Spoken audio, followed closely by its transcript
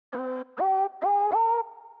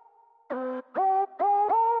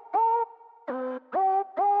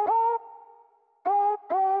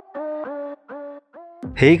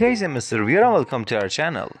Hey guys, I'm Mr. Veer and welcome to our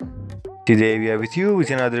channel. Today we are with you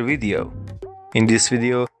with another video. In this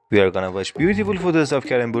video, we are gonna watch beautiful photos of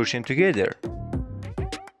Kerem Bursin together.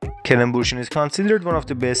 Kerem Bursin is considered one of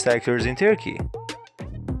the best actors in Turkey.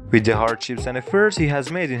 With the hardships and efforts he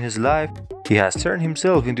has made in his life, he has turned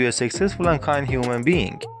himself into a successful and kind human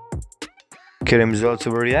being. Kerem is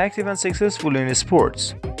also very active and successful in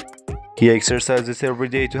sports. He exercises every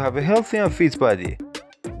day to have a healthy and fit body.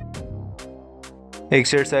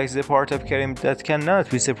 Exercise is a part of Kerem that cannot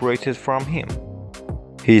be separated from him.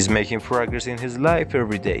 He is making progress in his life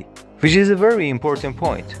every day, which is a very important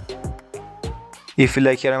point. If you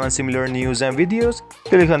like Kerem and similar news and videos,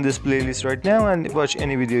 click on this playlist right now and watch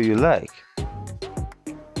any video you like.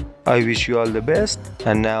 I wish you all the best,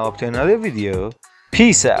 and now up to another video.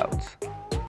 Peace out.